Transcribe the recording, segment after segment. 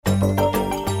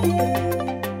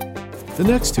The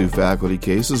next two faculty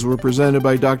cases were presented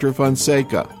by Dr.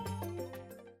 Fonseca.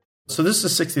 So this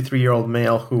is a 63-year-old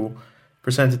male who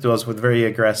presented to us with very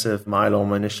aggressive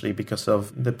myeloma initially because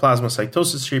of the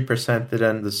plasmacytosis she presented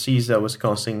and the disease that was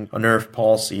causing a nerve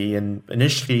palsy. And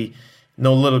initially,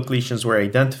 no lytic lesions were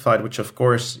identified, which of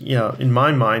course, in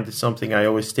my mind is something I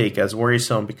always take as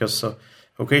worrisome because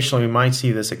occasionally we might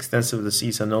see this extensive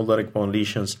disease and no lytic bone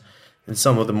lesions in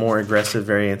some of the more aggressive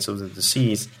variants of the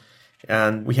disease.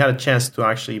 And we had a chance to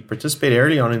actually participate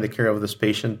early on in the care of this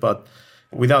patient, but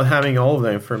without having all of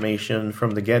the information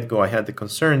from the get-go, I had the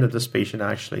concern that this patient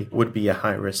actually would be a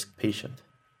high-risk patient.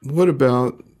 What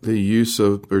about the use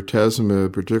of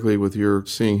bortezomib, particularly with your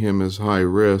seeing him as high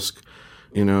risk,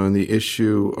 and the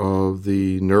issue of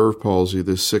the nerve palsy,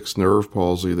 the 6 nerve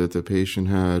palsy that the patient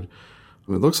had?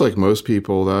 It looks like most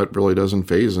people that really doesn't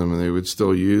faze them and they would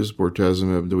still use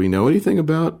bortezomib. Do we know anything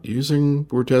about using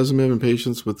bortezomib in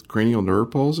patients with cranial nerve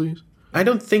palsies? I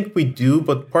don't think we do,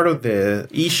 but part of the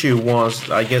issue was,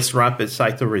 I guess, rapid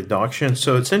cytoreduction.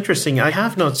 So it's interesting. I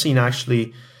have not seen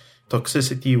actually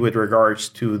toxicity with regards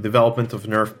to development of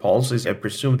nerve palsies. I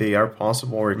presume they are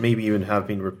possible or maybe even have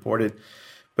been reported,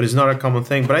 but it's not a common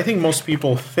thing. But I think most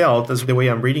people felt, as the way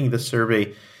I'm reading the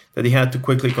survey, that they had to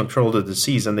quickly control the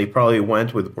disease, and they probably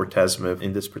went with bortezomib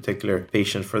in this particular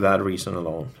patient for that reason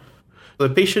alone. The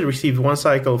patient received 1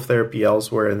 cycle of therapy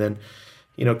elsewhere and then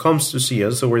comes to see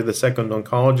us. So we're the second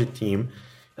oncology team.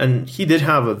 And he did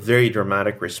have a very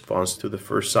dramatic response to the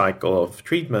first cycle of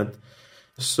treatment.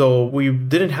 So we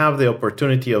didn't have the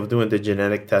opportunity of doing the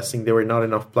genetic testing. There were not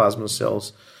enough plasma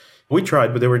cells. We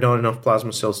tried, but there were not enough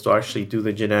plasma cells to actually do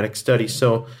the genetic study.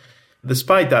 So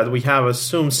despite that, we have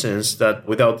assumed since that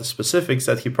without the specifics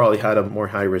that he probably had a more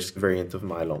high-risk variant of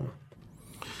myeloma.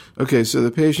 Okay, so the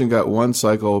patient got 1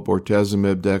 cycle of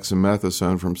bortezomib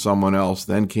dexamethasone from someone else,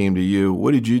 then came to you.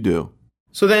 What did you do?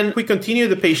 So then we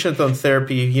continued the patient on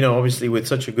therapy, obviously with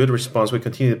such a good response, we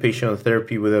continued the patient on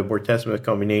therapy with a bortezomib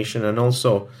combination. And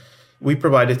also we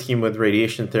provided him with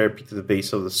radiation therapy to the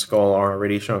base of the skull. Our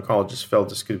radiation oncologist felt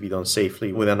this could be done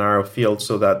safely with a narrow field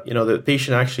so that, the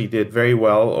patient actually did very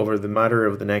well over the matter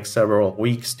of the next several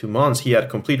weeks to months. He had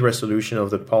complete resolution of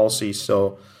the palsy.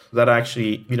 So that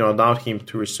actually, allowed him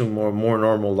to resume more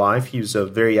normal life. He was a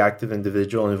very active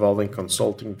individual involved in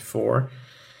consulting before.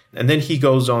 And then he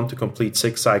goes on to complete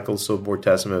 6 cycles of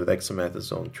bortezomib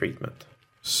dexamethasone treatment.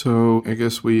 So I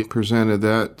guess we presented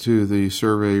that to the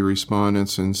survey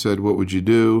respondents and said, what would you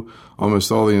do?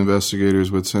 Almost all the investigators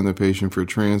would send the patient for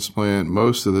transplant.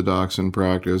 Most of the docs in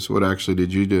practice, what actually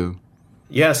did you do?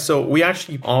 Yes, so we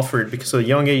actually offered, because of the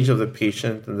young age of the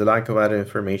patient and the lack of added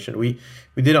information, we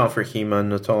did offer him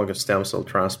an autologous stem cell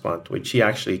transplant, which he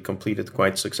actually completed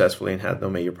quite successfully and had no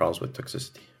major problems with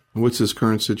toxicity. What's his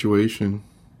current situation?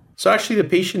 So actually the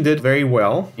patient did very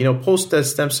well. Post that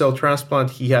stem cell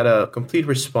transplant, he had a complete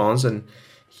response and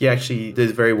he actually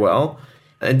did very well.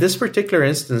 In this particular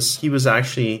instance, he was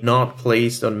actually not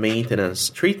placed on maintenance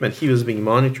treatment. He was being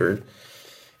monitored.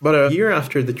 But a year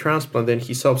after the transplant, then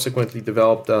he subsequently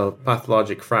developed a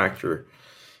pathologic fracture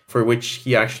for which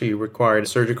he actually required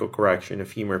surgical correction, a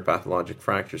femur pathologic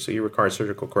fracture. So he required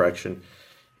surgical correction.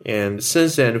 And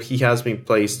since then, he has been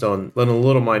placed on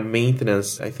lenalidomide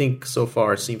maintenance. I think so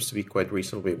far seems to be quite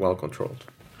reasonably well controlled.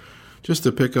 Just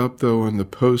to pick up, though, on the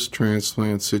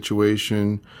post-transplant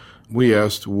situation, we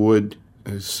asked,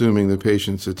 assuming the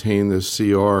patients attain this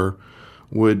CR,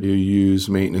 would you use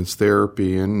maintenance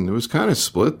therapy? And it was kind of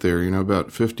split there, about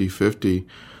 50-50.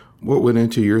 What went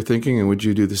into your thinking, and would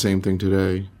you do the same thing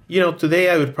today?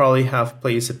 Today I would probably have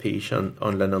placed a patient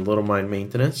on lenalidomide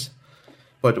maintenance,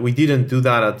 but we didn't do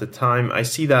that at the time. I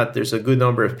see that there's a good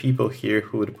number of people here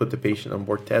who would put the patient on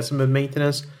bortezomib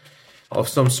maintenance of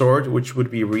some sort, which would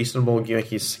be reasonable given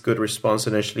his good response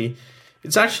initially.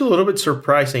 It's actually a little bit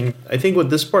surprising. I think what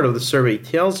this part of the survey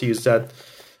tells you is that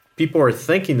people are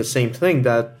thinking the same thing,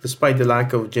 that despite the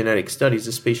lack of genetic studies,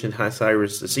 this patient has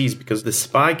high-risk disease because the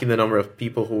spike in the number of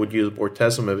people who would use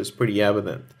bortezomib is pretty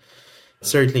evident.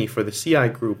 Certainly for the CI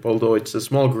group, although it's a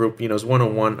small group, it's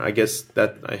 101. I guess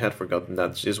that I had forgotten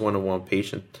that it's just 101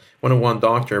 patient, 101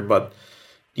 doctor. But,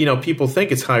 people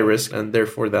think it's high risk, and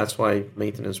therefore that's why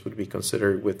maintenance would be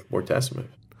considered with bortezomib.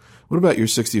 What about your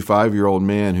 65-year-old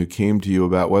man who came to you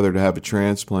about whether to have a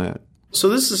transplant? So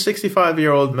this is a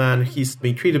 65-year-old man. He's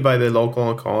been treated by the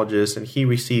local oncologist, and he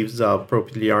receives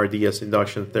propylene as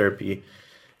induction therapy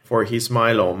for his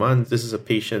myeloma. And this is a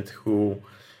patient who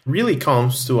really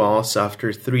comes to us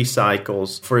after 3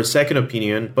 cycles for a second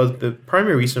opinion, but the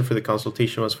primary reason for the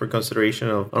consultation was for consideration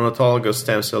of an autologous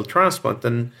stem cell transplant.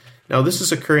 And now this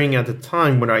is occurring at the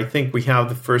time when I think we have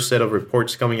the first set of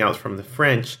reports coming out from the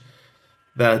French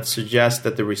that suggests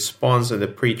that the response in the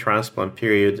pre-transplant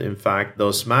period, in fact,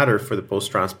 does matter for the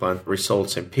post-transplant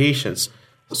results in patients.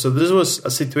 So this was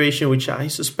a situation which I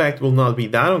suspect will not be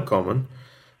that uncommon,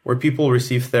 where people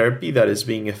receive therapy that is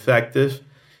being effective,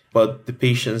 but the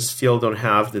patients still don't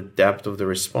have the depth of the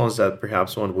response that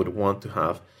perhaps one would want to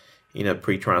have in a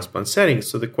pre-transplant setting.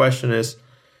 So the question is,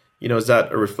 is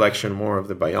that a reflection more of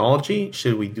the biology?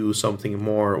 Should we do something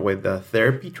more with the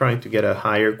therapy, trying to get a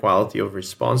higher quality of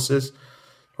responses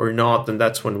or not? And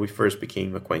that's when we first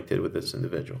became acquainted with this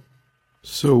individual.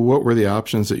 So what were the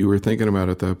options that you were thinking about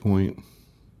at that point?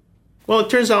 Well,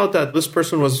 it turns out that this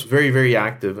person was very, very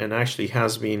active and actually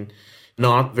has been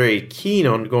not very keen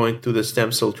on going to the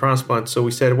stem cell transplant. So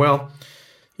we said, well,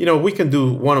 we can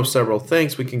do one of several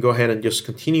things. We can go ahead and just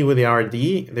continue with the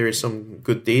RD. There is some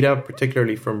good data,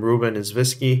 particularly from Rubin and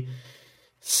Zvisky,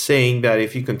 saying that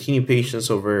if you continue patients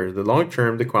over the long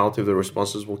term, the quality of the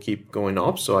responses will keep going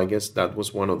up. So I guess that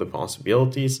was one of the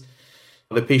possibilities.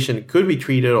 The patient could be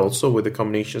treated also with a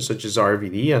combination such as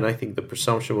RVD, and I think the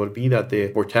presumption would be that the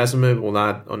bortezomib will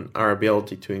add on our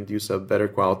ability to induce a better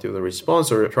quality of the response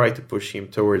or try to push him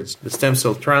towards the stem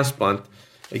cell transplant.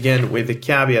 Again, with the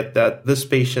caveat that this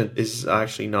patient is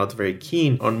actually not very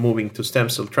keen on moving to stem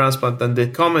cell transplant. And the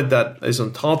comment that is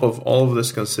on top of all of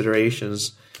these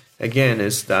considerations, again,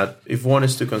 is that if one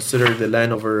is to consider the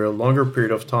LEN over a longer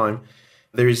period of time,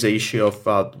 there is an issue of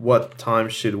what time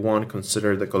should one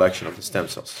consider the collection of the stem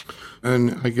cells.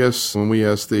 And I guess when we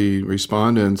asked the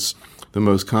respondents, the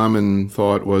most common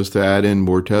thought was to add in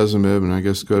bortezomib and I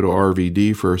guess go to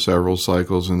RVD for several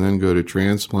cycles and then go to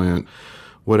transplant.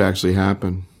 What actually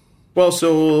happened? Well,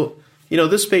 so,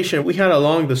 this patient, we had a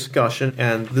long discussion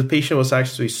and the patient was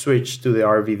actually switched to the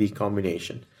RVD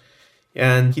combination.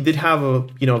 And he did have a,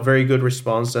 very good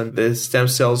response and the stem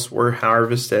cells were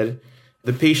harvested.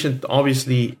 The patient,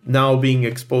 obviously, now being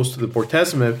exposed to the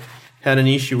bortezomib, had an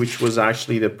issue which was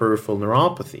actually the peripheral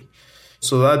neuropathy.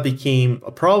 So that became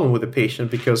a problem with the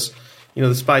patient because,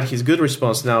 despite his good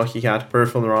response, now he had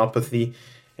peripheral neuropathy.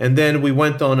 And then we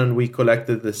went on and we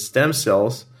collected the stem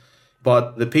cells,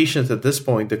 but the patient at this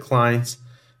point declines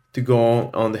to go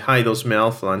on the high-dose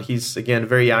melphalan. He's, again,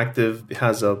 very active,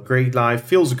 has a great life,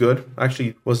 feels good,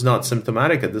 actually was not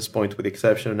symptomatic at this point with the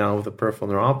exception now of the peripheral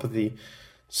neuropathy.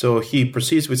 So he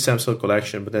proceeds with stem cell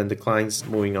collection, but then declines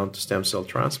moving on to stem cell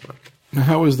transplant. Now,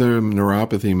 how is their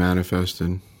neuropathy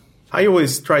manifested? I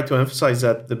always try to emphasize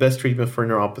that the best treatment for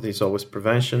neuropathy is always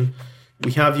prevention.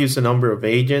 We have used a number of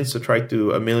agents to try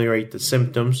to ameliorate the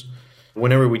symptoms.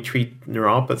 Whenever we treat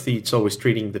neuropathy, it's always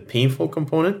treating the painful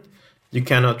component. You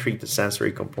cannot treat the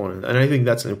sensory component. And I think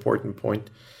that's an important point.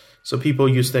 So people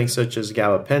use things such as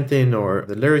gabapentin or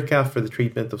the Lyrica for the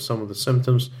treatment of some of the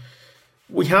symptoms.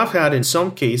 We have had in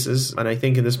some cases, and I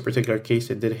think in this particular case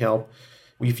it did help,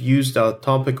 we've used a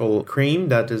topical cream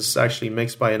that is actually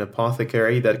mixed by an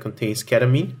apothecary that contains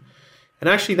ketamine. And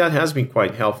actually that has been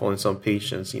quite helpful in some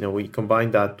patients. We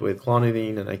combined that with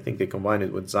clonidine and I think they combined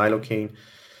it with xylocaine.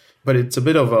 But it's a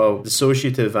bit of a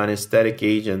dissociative anesthetic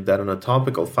agent that in a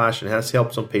topical fashion has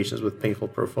helped some patients with painful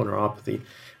peripheral neuropathy.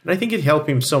 And I think it helped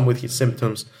him some with his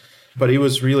symptoms, but it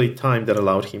was really time that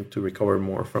allowed him to recover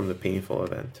more from the painful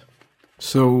event.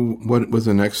 So what was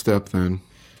the next step then?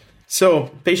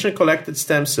 So patient collected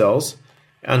stem cells,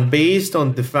 and based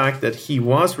on the fact that he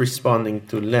was responding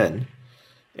to LEN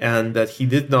and that he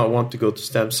did not want to go to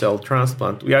stem cell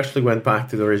transplant, we actually went back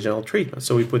to the original treatment.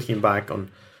 So we put him back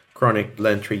on chronic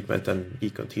LEN treatment and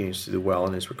he continues to do well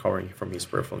and is recovering from his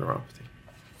peripheral neuropathy.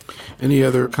 Any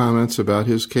other comments about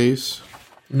his case?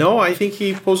 No, I think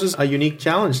he poses a unique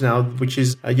challenge now, which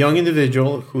is a young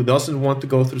individual who doesn't want to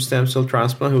go through stem cell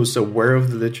transplant, who's aware of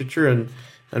the literature and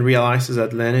realizes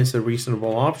that LEN is a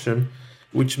reasonable option,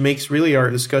 which makes really our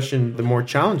discussion the more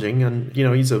challenging. And,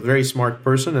 he's a very smart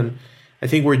person and I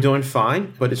think we're doing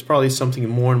fine, but it's probably something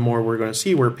more and more we're going to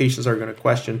see where patients are going to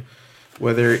question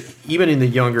whether, even in the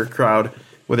younger crowd,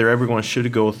 whether everyone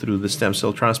should go through the stem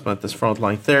cell transplant as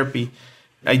frontline therapy.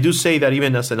 I do say that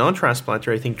even as a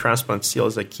non-transplanter, I think transplant still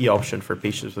is a key option for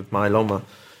patients with myeloma.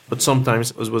 But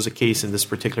sometimes, as was the case in this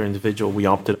particular individual, we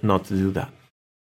opted not to do that.